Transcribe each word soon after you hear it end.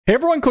Hey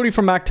everyone, Cody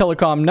from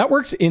Mactelecom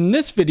Networks. In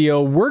this video,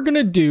 we're going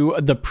to do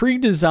the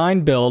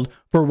pre-design build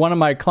for one of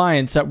my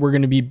clients that we're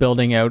going to be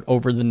building out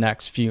over the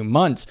next few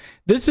months.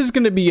 This is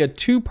going to be a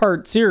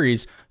two-part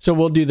series. So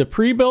we'll do the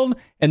pre-build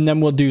and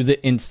then we'll do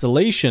the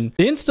installation.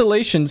 The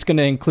installation is going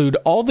to include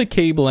all the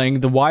cabling,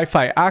 the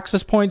Wi-Fi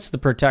access points, the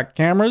Protect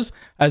cameras,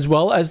 as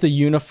well as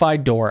the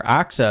Unifi door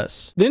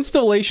access. The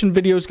installation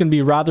video is going to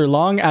be rather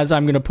long as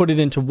I'm going to put it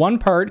into one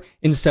part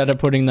instead of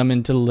putting them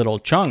into little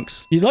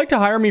chunks. If you'd like to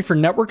hire me for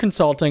network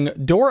consulting,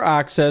 door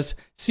access,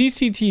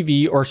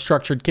 CCTV, or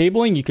structured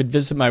cabling, you could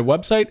visit my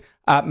website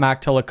at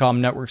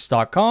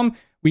mactelecomnetworks.com.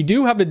 We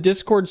do have a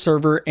Discord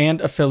server and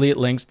affiliate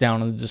links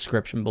down in the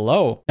description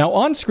below. Now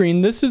on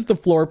screen, this is the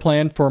floor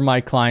plan for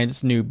my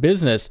client's new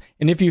business.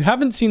 And if you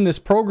haven't seen this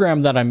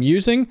program that I'm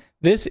using,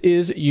 this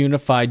is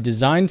Unifi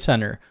Design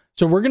Center.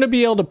 So we're going to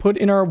be able to put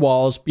in our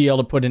walls, be able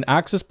to put in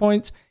access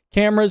points,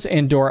 cameras,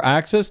 and door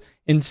access,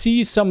 and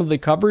see some of the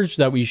coverage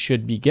that we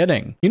should be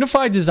getting.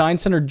 Unifi Design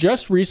Center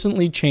just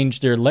recently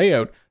changed their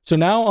layout. So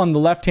now on the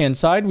left-hand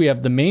side, we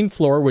have the main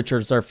floor, which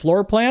is our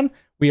floor plan.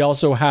 We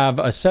also have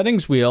a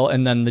settings wheel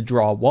and then the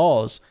draw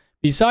walls.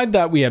 Beside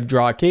that, we have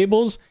draw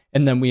cables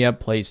and then we have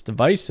place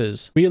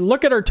devices. We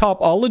look at our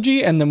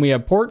topology and then we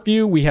have port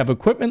view, we have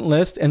equipment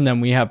list, and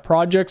then we have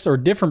projects or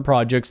different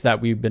projects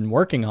that we've been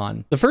working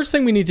on. The first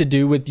thing we need to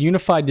do with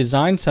Unifi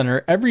Design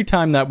Center every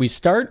time that we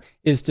start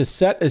is to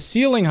set a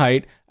ceiling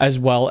height as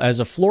well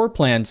as a floor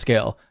plan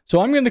scale.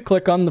 So I'm going to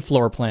click on the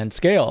floor plan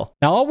scale.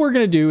 Now all we're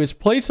going to do is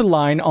place a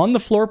line on the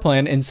floor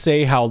plan and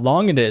say how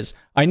long it is.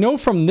 I know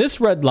from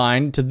this red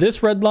line to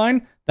this red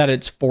line that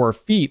it's 4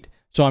 feet.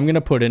 So I'm going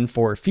to put in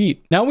 4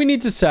 feet. Now we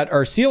need to set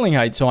our ceiling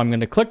height. So I'm going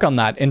to click on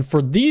that. And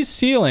for these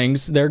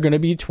ceilings, they're going to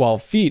be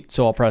 12 feet.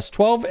 So I'll press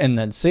 12 and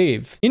then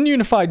save. In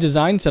Unifi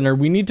Design Center,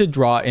 we need to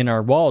draw in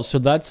our walls. So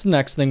that's the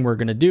next thing we're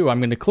going to do. I'm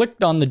going to click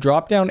on the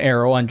drop down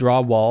arrow on draw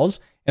walls,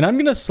 and I'm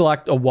going to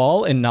select a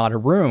wall and not a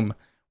room.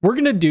 We're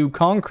going to do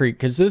concrete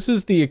because this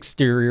is the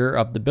exterior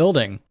of the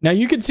building. Now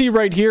you can see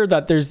right here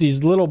that there's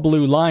these little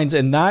blue lines,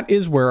 and that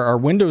is where our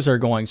windows are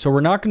going. So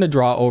we're not going to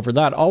draw over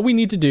that. All we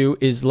need to do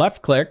is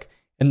left click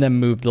and then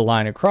move the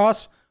line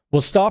across.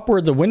 We'll stop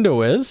where the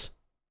window is,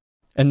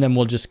 and then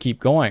we'll just keep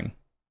going.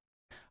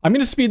 I'm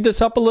going to speed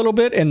this up a little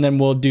bit, and then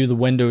we'll do the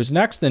windows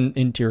next and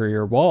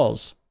interior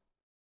walls.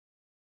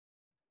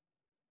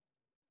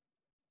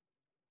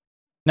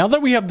 Now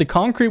that we have the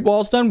concrete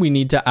walls done, we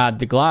need to add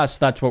the glass.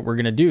 That's what we're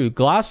going to do.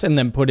 Glass and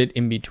then put it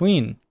in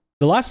between.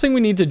 The last thing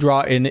we need to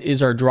draw in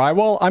is our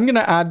drywall. I'm going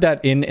to add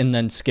that in and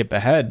then skip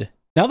ahead.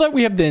 Now that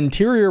we have the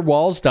interior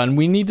walls done,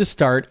 we need to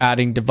start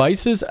adding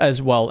devices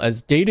as well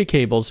as data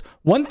cables.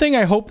 One thing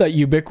I hope that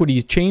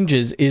Ubiquiti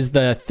changes is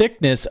the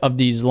thickness of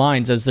these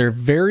lines, as they're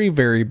very,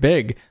 very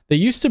big. They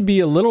used to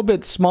be a little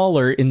bit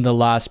smaller in the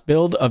last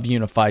build of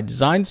Unifi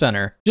Design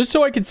Center. Just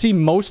so I can see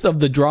most of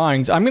the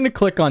drawings, I'm going to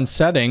click on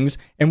settings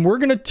and we're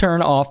going to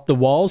turn off the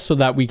walls so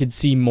that we can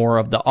see more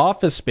of the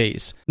office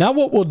space. Now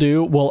what we'll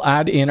do, we'll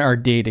add in our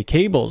data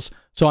cables.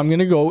 So I'm going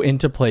to go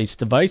into place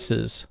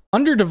devices.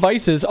 Under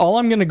devices, all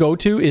I'm going to go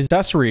to is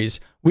accessories.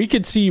 We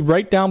could see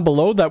right down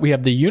below that we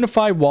have the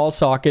Unifi wall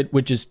socket,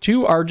 which is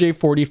 2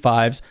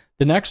 RJ45s.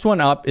 The next one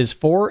up is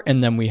 4,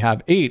 and then we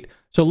have 8.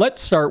 So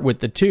let's start with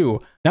the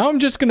 2. Now I'm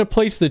just going to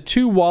place the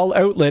 2 wall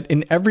outlet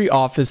in every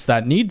office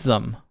that needs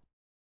them.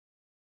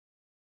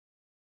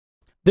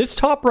 This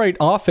top right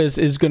office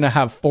is going to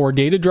have 4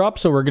 data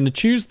drops, so we're going to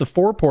choose the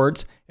 4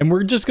 ports, and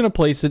we're just going to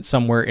place it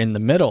somewhere in the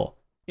middle.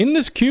 In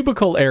this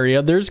cubicle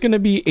area, there's going to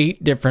be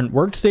 8 different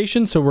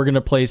workstations, so we're going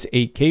to place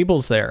 8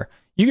 cables there.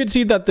 You can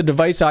see that the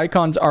device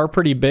icons are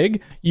pretty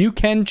big. You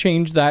can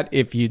change that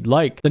if you'd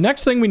like. The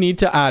next thing we need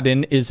to add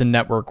in is a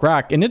network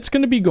rack, and it's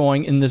going to be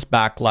going in this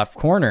back left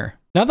corner.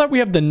 Now that we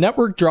have the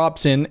network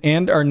drops in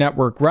and our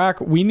network rack,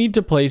 we need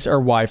to place our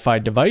Wi-Fi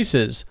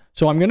devices.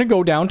 So I'm going to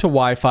go down to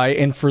Wi-Fi,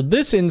 and for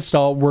this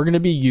install, we're going to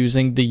be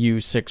using the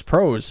U6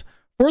 Pros.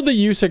 For the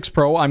U6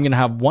 Pro, I'm going to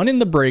have one in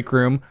the break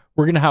room.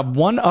 We're going to have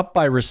one up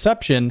by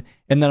reception,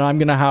 and then I'm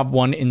going to have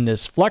one in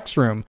this flex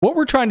room. What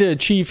we're trying to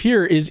achieve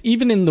here is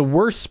even in the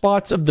worst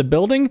spots of the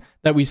building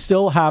that we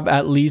still have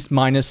at least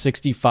minus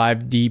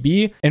 65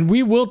 dB, and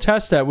we will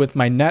test that with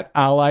my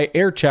NetAlly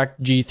AirCheck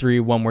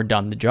G3 when we're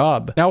done the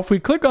job. Now, if we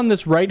click on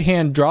this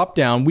right-hand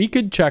drop-down, we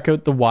could check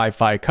out the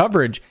Wi-Fi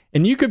coverage,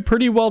 and you could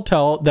pretty well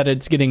tell that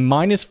it's getting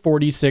minus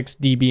 46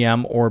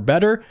 dBm or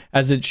better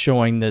as it's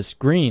showing this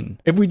green.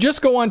 If we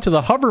just go onto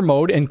the hover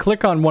mode and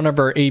click on one of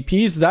our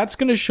APs, that's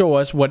going to show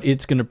us what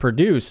it's going to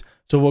produce.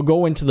 So we'll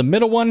go into the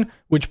middle one,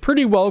 which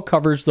pretty well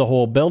covers the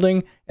whole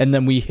building, and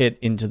then we hit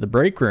into the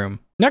break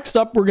room. Next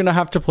up, we're going to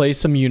have to place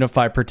some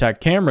Unifi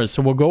Protect cameras.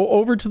 So we'll go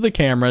over to the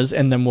cameras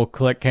and then we'll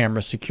click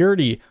camera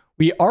security.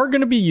 We are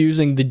going to be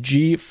using the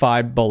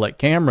G5 bullet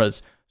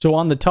cameras. So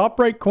on the top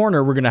right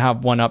corner, we're going to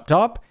have one up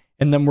top,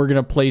 and then we're going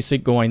to place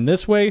it going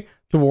this way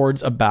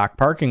towards a back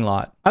parking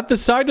lot. At the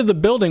side of the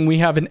building, we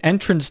have an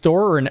entrance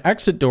door or an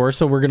exit door,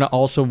 so we're going to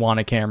also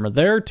want a camera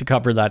there to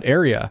cover that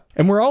area.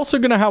 And we're also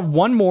going to have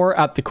one more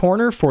at the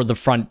corner for the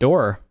front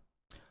door.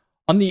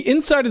 On the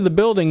inside of the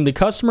building, the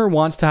customer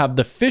wants to have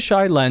the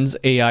fisheye lens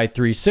AI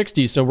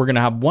 360. So we're going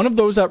to have one of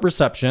those at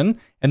reception,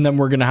 and then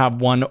we're going to have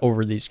one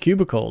over these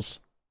cubicles.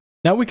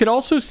 Now we could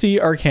also see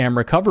our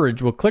camera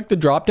coverage. We'll click the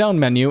drop down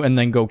menu and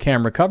then go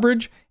camera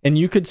coverage, and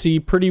you could see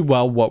pretty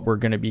well what we're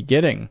going to be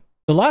getting.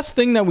 The last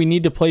thing that we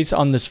need to place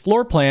on this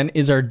floor plan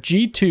is our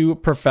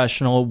G2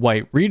 professional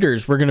white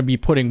readers. We're going to be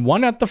putting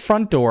one at the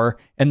front door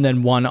and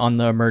then one on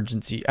the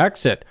emergency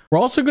exit. We're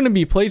also going to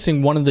be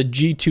placing one of the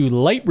G2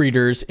 light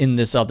readers in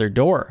this other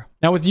door.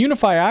 Now with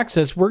Unifi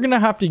Access, we're going to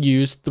have to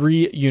use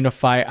 3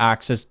 Unifi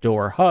Access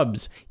door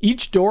hubs.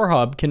 Each door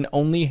hub can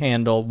only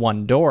handle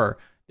one door.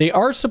 They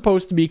are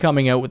supposed to be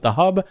coming out with a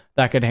hub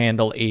that could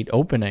handle 8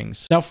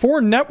 openings. Now for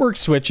network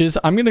switches,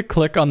 I'm going to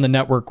click on the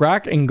network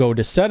rack and go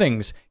to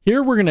settings.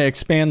 Here we're going to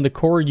expand the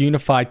core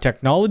Unifi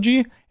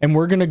technology, and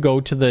we're going to go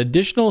to the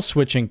additional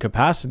switching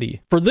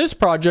capacity. For this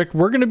project,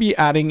 we're going to be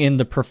adding in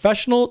the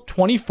professional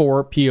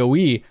 24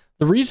 PoE.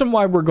 The reason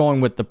why we're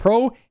going with the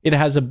Pro, it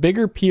has a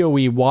bigger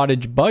PoE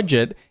wattage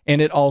budget,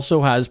 and it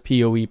also has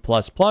PoE++,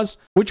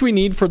 which we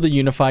need for the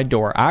Unifi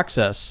door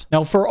access.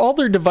 Now for all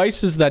their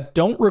devices that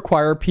don't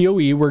require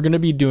PoE, we're going to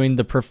be doing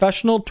the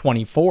professional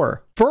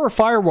 24. For our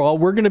firewall,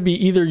 we're going to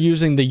be either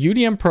using the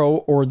UDM Pro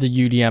or the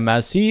UDM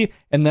SE,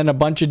 and then a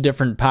bunch of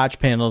different patch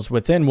panels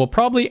within. We'll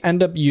probably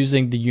end up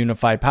using the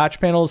Unifi patch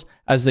panels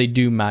as they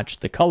do match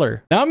the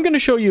color. Now I'm going to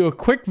show you a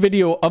quick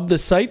video of the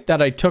site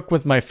that I took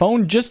with my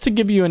phone just to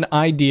give you an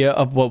idea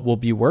of what we'll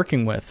be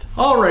working with.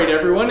 All right,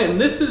 everyone,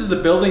 and this is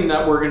the building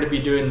that we're going to be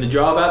doing the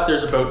job at.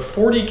 There's about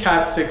 40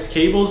 Cat6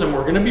 cables, and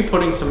we're going to be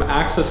putting some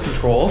access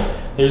control.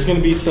 There's going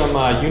to be some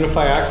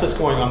Unifi access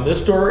going on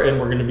this door, and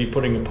we're going to be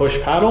putting a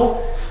push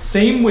paddle.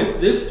 Same with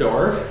this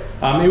door.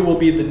 It will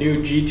be the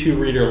new G2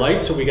 reader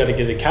light, so we got to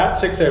get a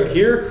Cat6 out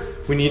here.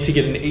 We need to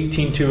get an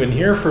 18.2 in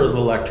here for the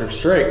electric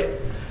strike.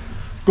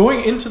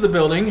 Going into the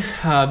building,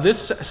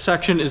 this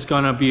section is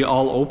going to be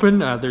all open.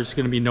 There's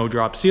going to be no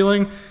drop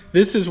ceiling.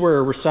 This is where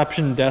a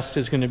reception desk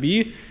is going to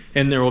be,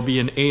 and there will be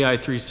an AI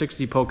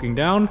 360 poking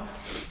down.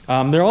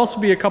 There'll also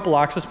be a couple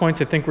access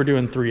points. I think we're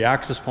doing 3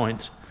 access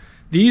points.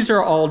 These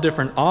are all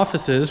different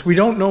offices. We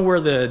don't know where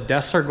the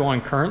desks are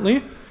going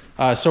currently,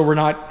 so we're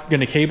not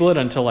going to cable it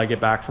until I get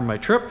back from my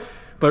trip.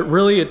 But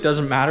really it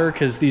doesn't matter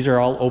because these are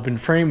all open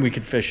frame. We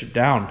could fish it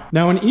down.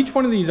 Now in each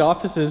one of these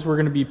offices, we're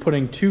going to be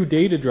putting 2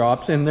 data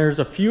drops, and there's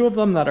a few of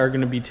them that are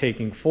going to be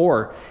taking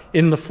 4.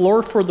 In the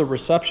floor for the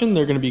reception,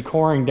 they're going to be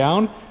coring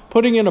down,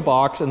 putting in a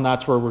box, and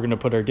that's where we're going to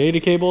put our data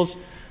cables.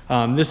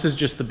 This is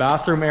just the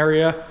bathroom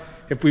area.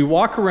 If we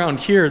walk around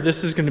here,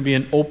 this is going to be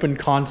an open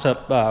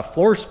concept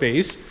floor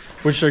space,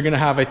 which they're going to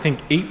have, I think,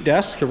 8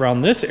 desks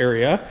around this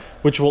area,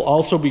 which will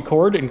also be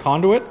cored in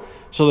conduit.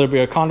 So there'll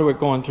be a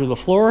conduit going through the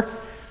floor,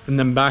 and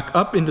then back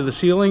up into the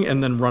ceiling,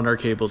 and then run our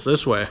cables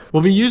this way.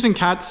 We'll be using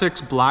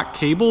Cat6 black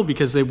cable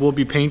because they will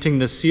be painting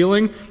the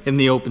ceiling in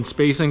the open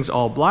spacings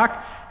all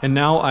black. And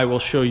now I will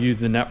show you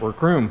the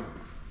network room.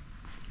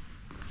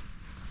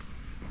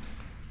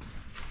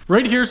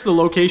 Right here's the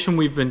location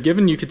we've been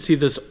given. You can see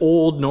this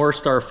old North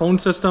Star phone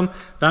system.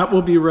 That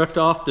will be ripped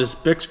off. This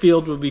BIX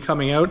field will be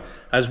coming out,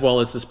 as well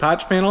as this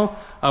patch panel.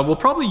 We'll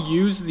probably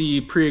use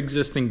the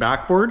pre-existing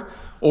backboard,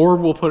 or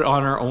we'll put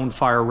on our own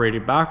fire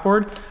rated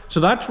backboard. So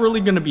that's really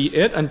going to be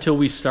it until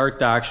we start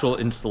the actual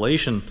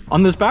installation.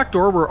 On this back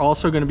door, we're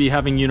also going to be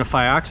having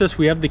Unifi access.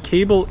 We have the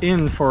cable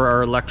in for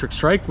our electric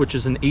strike, which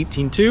is an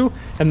 18.2,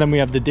 and then we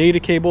have the data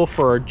cable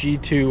for our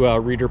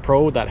G2 Reader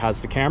Pro that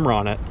has the camera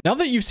on it. Now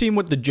that you've seen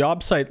what the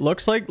job site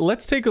looks like,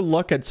 let's take a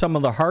look at some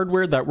of the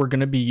hardware that we're going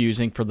to be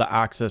using for the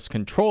access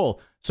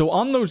control. So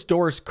on those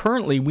doors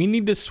currently, we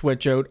need to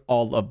switch out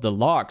all of the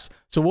locks.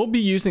 So we'll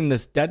be using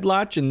this dead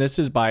latch, and this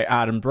is by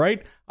Adam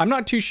Bright. I'm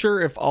not too sure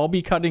if I'll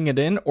be cutting it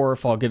in or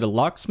if I'll get a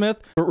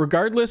locksmith, but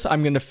regardless,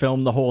 I'm going to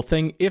film the whole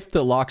thing if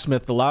the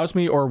locksmith allows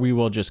me, or we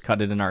will just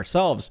cut it in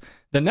ourselves.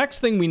 The next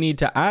thing we need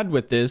to add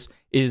with this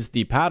is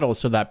the paddle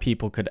so that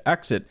people could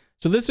exit.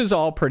 So this is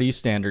all pretty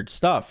standard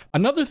stuff.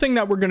 Another thing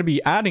that we're going to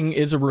be adding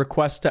is a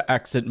request to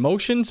exit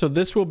motion. So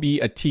this will be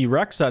a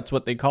T-Rex. That's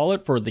what they call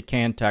it for the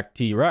Cantech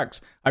T-Rex.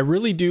 I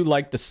really do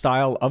like the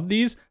style of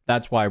these.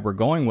 That's why we're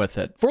going with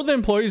it. For the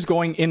employees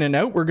going in and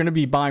out, we're going to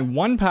be buying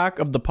 1 pack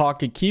of the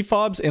pocket key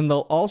fobs, and they'll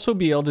also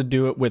be able to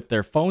do it with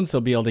their phones.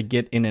 They'll be able to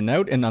get in and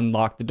out and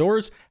unlock the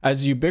doors,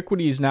 as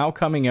Ubiquiti is now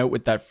coming out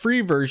with that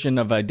free version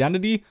of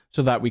Identity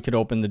so that we could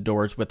open the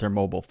doors with their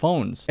mobile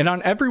phones. And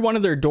on every one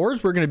of their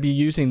doors, we're going to be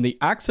using the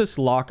Access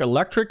Lock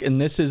Electric, and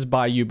this is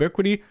by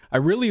Ubiquiti. I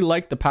really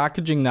like the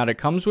packaging that it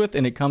comes with,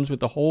 and it comes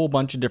with a whole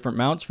bunch of different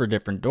mounts for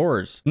different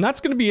doors. And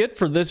that's going to be it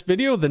for this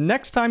video. The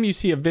next time you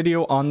see a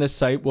video on this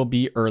site will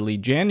be early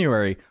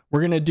January. We're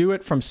going to do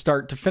it from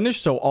start to finish,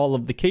 so all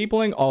of the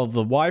cabling, all of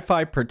the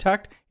Wi-Fi,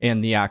 Protect,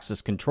 and the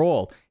access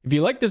control. If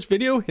you like this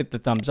video, hit the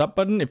thumbs up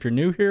button. If you're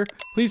new here,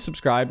 please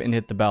subscribe and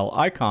hit the bell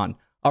icon.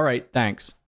 All right, thanks.